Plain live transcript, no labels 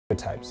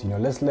stereotypes.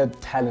 Let's let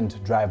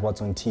talent drive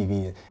what's on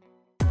TV.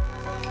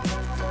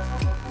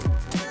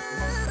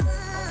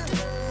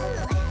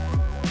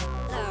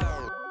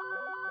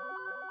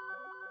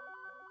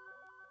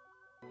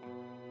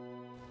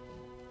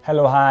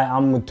 Hello, hi,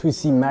 I'm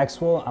MOTHUSI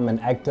Maxwell. I'm an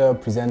actor,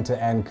 presenter,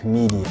 and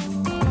comedian.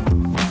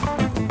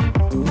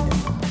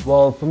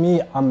 Well, for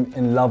me, I'm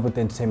in love with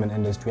the entertainment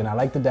industry and I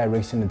like the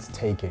direction it's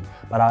taking.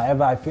 But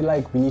however, I feel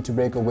like we need to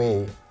break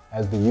away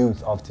as the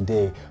youth of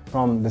today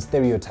from the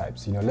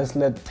stereotypes. Let's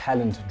let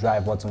talent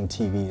drive what's on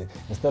TV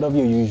instead of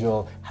your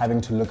usual having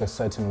to look a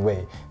certain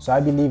way. So I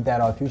believe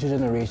that our future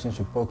generations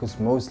should focus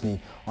mostly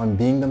on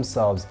being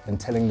themselves and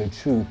telling the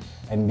truth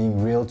and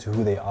being real to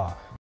who they are.